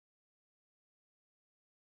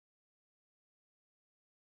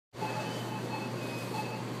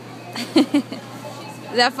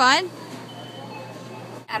Is that fun?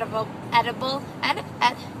 Edible.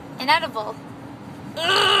 Inedible.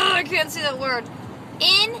 Ugh, I can't say that word.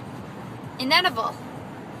 Inedible.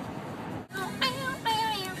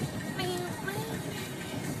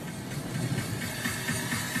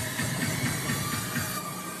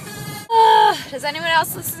 Does anyone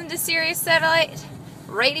else listen to Sirius Satellite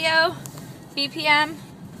Radio? BPM?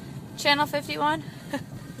 Channel 51?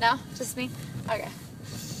 No? Just me? Okay.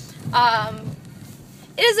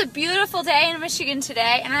 It is a beautiful day in Michigan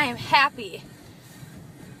today, and I am happy.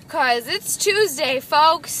 Because it's Tuesday,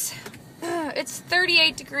 folks. It's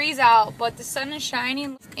 38 degrees out, but the sun is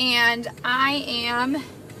shining. And I am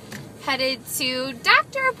headed to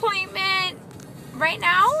doctor appointment right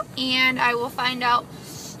now. And I will find out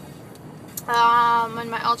when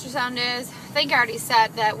my ultrasound is. I think I already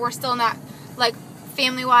said that we're still not, like,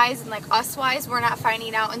 family-wise and, like, us-wise, we're not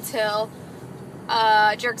finding out until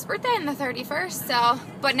Jerk's birthday on the 31st. So,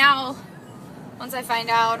 but now, once I find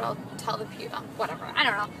out, I'll tell the people, whatever. I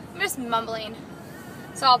don't know. I'm just mumbling.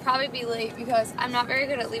 So I'll probably be late because I'm not very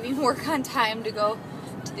good at leaving work on time to go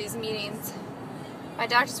to these meetings. My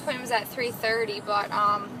doctor's appointment was at 3:30, but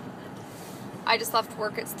I just left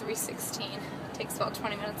work at 3:16. It takes about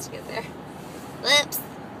 20 minutes to get there. Whoops.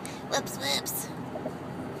 Whoops, whoops.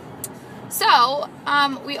 So,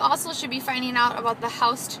 we also should be finding out about the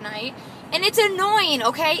house tonight. And it's annoying,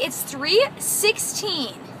 okay? It's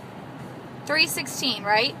 3:16. 3:16,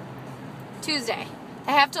 right? Tuesday.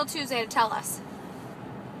 They have till Tuesday to tell us.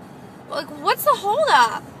 Like, what's the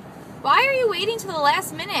holdup? Why are you waiting till the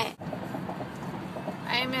last minute?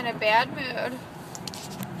 I am in a bad mood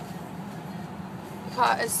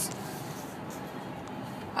because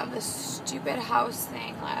of the stupid house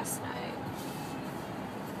thing last night.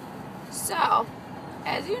 So,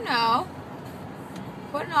 as you know,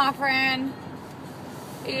 put an offer in,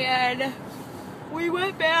 and we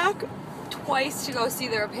went back twice to go see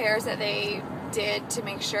the repairs that they did to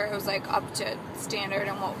make sure it was, like, up to standard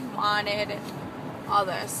and what we wanted and all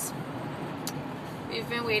this. We've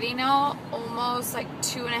been waiting now almost like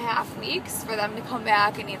 2.5 weeks for them to come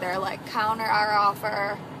back and either, like, counter our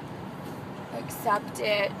offer, accept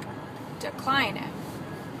it, decline it.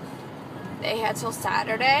 They had till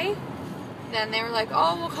Saturday. Then they were like,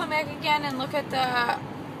 oh, we'll come back again and look at the,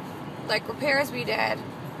 like, repairs we did.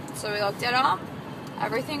 So we looked at them.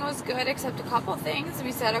 Everything was good except a couple things. And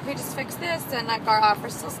we said, okay, just fix this, and, like, our offer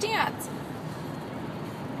still stands.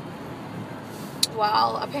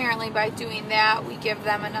 Well, apparently by doing that, we give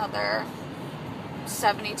them another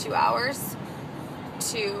 72 hours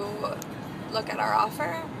to look at our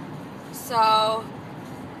offer. So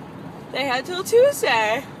they had till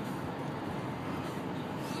Tuesday.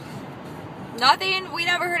 Nothing, we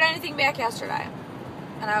never heard anything back yesterday.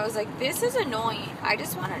 And I was like, this is annoying. I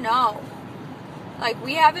just want to know. Like,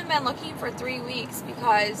 we haven't been looking for 3 weeks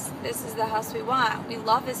because this is the house we want. We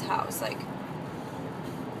love this house. Like,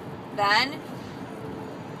 then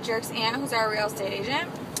Jerk's aunt, who's our real estate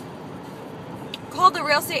agent, called the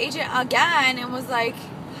real estate agent again and was like,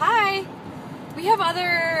 hi, we have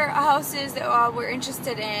other houses that we're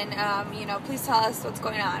interested in. You know, please tell us what's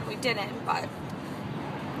going on. We didn't, but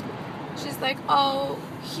she's like, oh,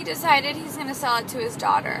 he decided he's going to sell it to his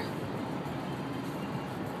daughter.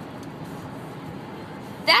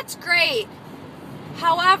 That's great.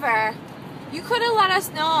 However, you could have let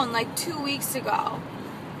us know like 2 weeks ago.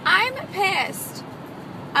 I'm pissed.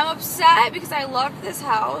 I'm upset because I loved this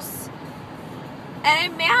house. And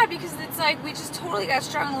I'm mad because it's like we just totally got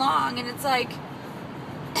strung along. And it's like,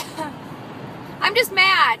 I'm just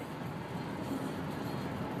mad.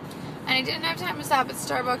 And I didn't have time to stop at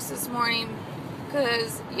Starbucks this morning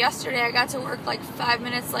because yesterday I got to work like 5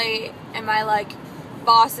 minutes late and my, like,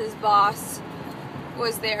 boss's boss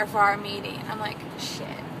was there for our meeting. I'm like, shit,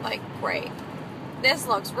 like, great. This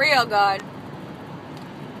looks real good.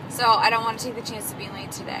 So I don't want to take the chance of being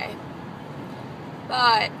late today.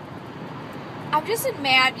 But I'm just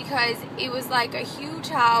mad because it was like a huge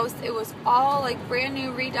house. It was all like brand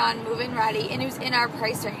new, redone, move-in ready, and it was in our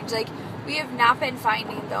price range. Like, we have not been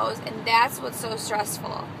finding those, and that's what's so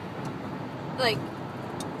stressful. Like,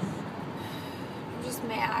 I'm just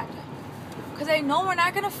mad because I know we're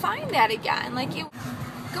not gonna find that again. Like, good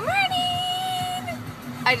morning.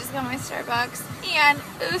 I just got my Starbucks, and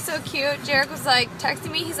it was so cute. Jarek was like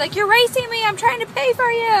texting me. He's like, "You're racing me. I'm trying to pay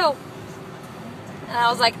for you." And I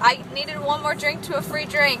was like, I needed one more drink to a free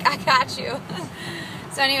drink. I got you.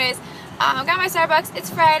 So anyways, got my Starbucks.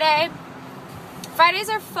 It's Friday. Fridays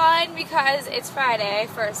are fun because it's Friday,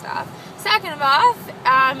 first off. Second off,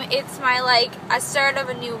 it's my, like, a start of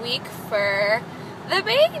a new week for the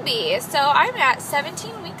baby. So I'm at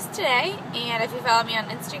 17 weeks today, and if you follow me on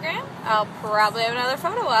Instagram, I'll probably have another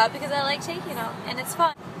photo up because I like taking them, and it's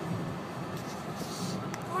fun.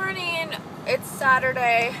 Morning. It's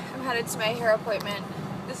Saturday. I'm headed to my hair appointment.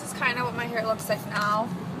 This is kind of what my hair looks like now.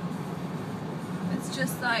 It's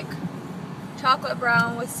just like chocolate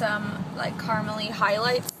brown with some like caramely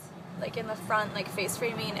highlights, like in the front, like face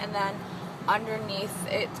framing, and then underneath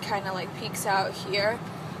it kind of like peeks out here.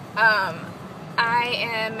 I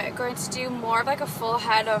am going to do more of like a full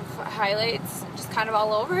head of highlights, just kind of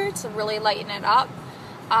all over to really lighten it up.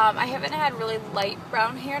 I haven't had really light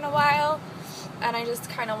brown hair in a while, and I just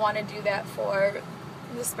kind of want to do that for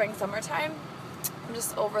the spring summertime. I'm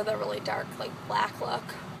just over the really dark like black look.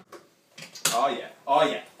 Oh yeah, oh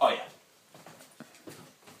yeah, oh yeah.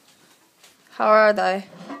 How are they?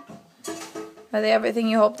 Are they everything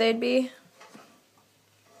you hoped they'd be?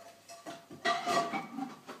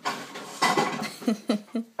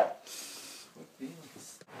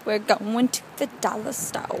 We're going to the dollar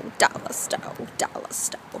store, dollar store, dollar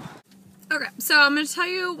store. Okay, so I'm going to tell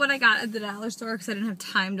you what I got at the dollar store because I didn't have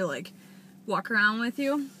time to like walk around with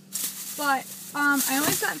you. But I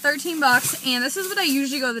only spent 13 bucks, and this is what I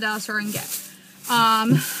usually go to the dollar store and get.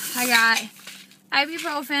 I got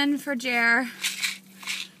ibuprofen for Jer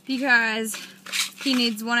because he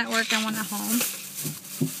needs one at work and one at home.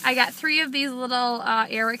 I got 3 of these little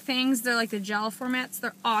Eric things. They're like the gel formats.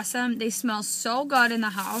 They're awesome. They smell so good in the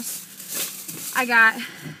house. I got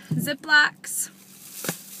Ziplocs.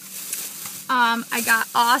 I got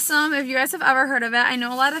Awesome. If you guys have ever heard of it, I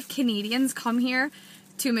know a lot of Canadians come here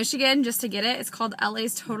to Michigan just to get it. It's called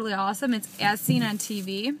LA's Totally Awesome. It's as seen on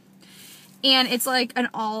TV. And it's like an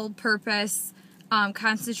all-purpose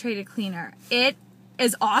concentrated cleaner. It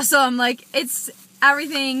is awesome. Like, it's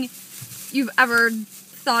everything you've ever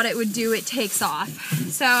thought it would do. It takes off.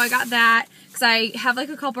 So I got that because I have like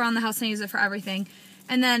a couple around the house and I use it for everything.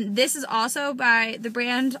 And then this is also by the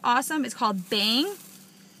brand Awesome. It's called Bang.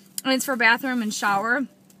 And it's for bathroom and shower.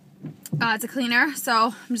 It's a cleaner.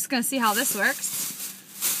 So I'm just going to see how this works.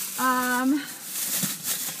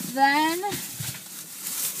 Then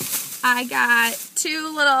I got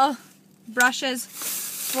 2 little brushes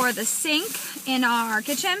for the sink in our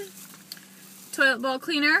kitchen. Toilet bowl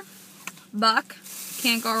cleaner, Buck,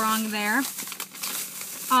 can't go wrong there.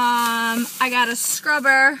 I got a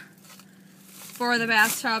scrubber for the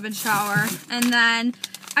bathtub and shower. And then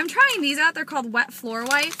I'm trying these out. They're called wet floor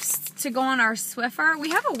wipes to go on our Swiffer. We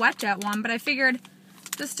have a wet jet one, but I figured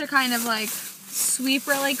just to kind of like sweep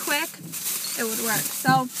really quick, it would work.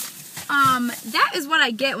 So that is what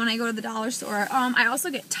I get when I go to the dollar store. I also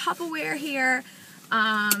get Tupperware here.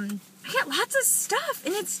 I get lots of stuff,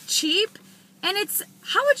 and it's cheap, and it's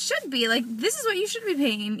how it should be. Like, this is what you should be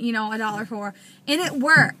paying, you know, $1 for, and it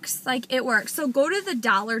works. Like, it works. So go to the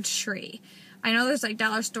Dollar Tree. I know there's like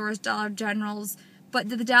dollar stores, Dollar Generals, but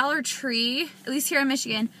the Dollar Tree, at least here in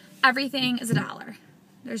Michigan, everything is $1.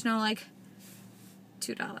 There's no like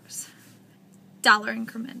 $2. Dollar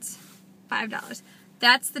increments, $5.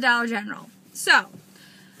 That's the Dollar General. So,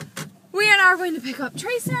 we are now going to pick up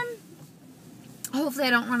Trayson. Hopefully I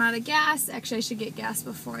don't run out of gas. Actually, I should get gas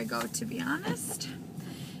before I go, to be honest.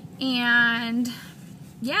 And,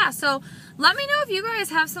 yeah, so let me know if you guys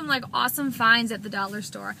have some, like, awesome finds at the dollar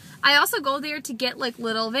store. I also go there to get, like,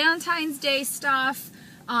 little Valentine's Day stuff.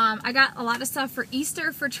 I got a lot of stuff for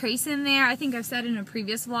Easter for Trayson there. I think I've said in a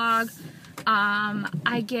previous vlog.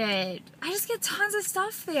 I just get tons of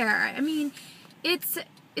stuff there. I mean,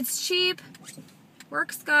 it's cheap,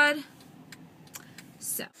 works good.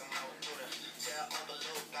 So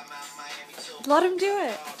let him do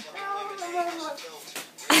it.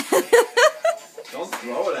 Don't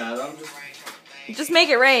throw it at him. Just make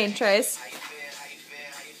it rain, Trace.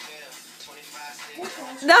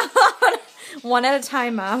 No, one at a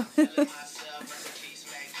time, Mom.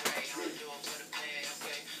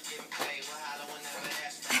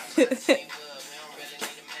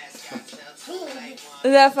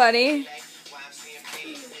 Is that funny?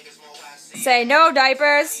 Say no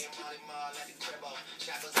diapers.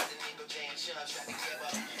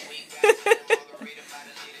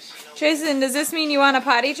 Jason, does this mean you want a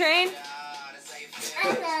potty train?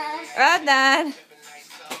 Dad. You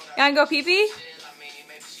wanna go pee pee?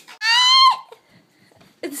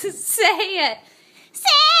 Say it. Say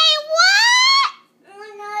what?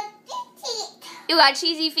 You got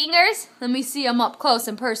cheesy fingers? Let me see them up close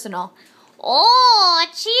and personal. Oh,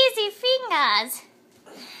 cheesy fingers.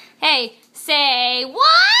 Hey, say what?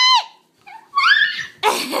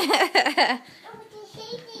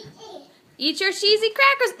 Eat your cheesy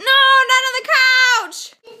crackers. No, not on the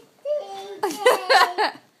couch.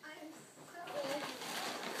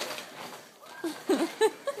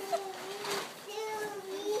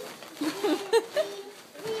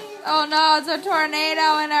 Oh no, it's a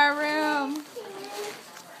tornado in our room.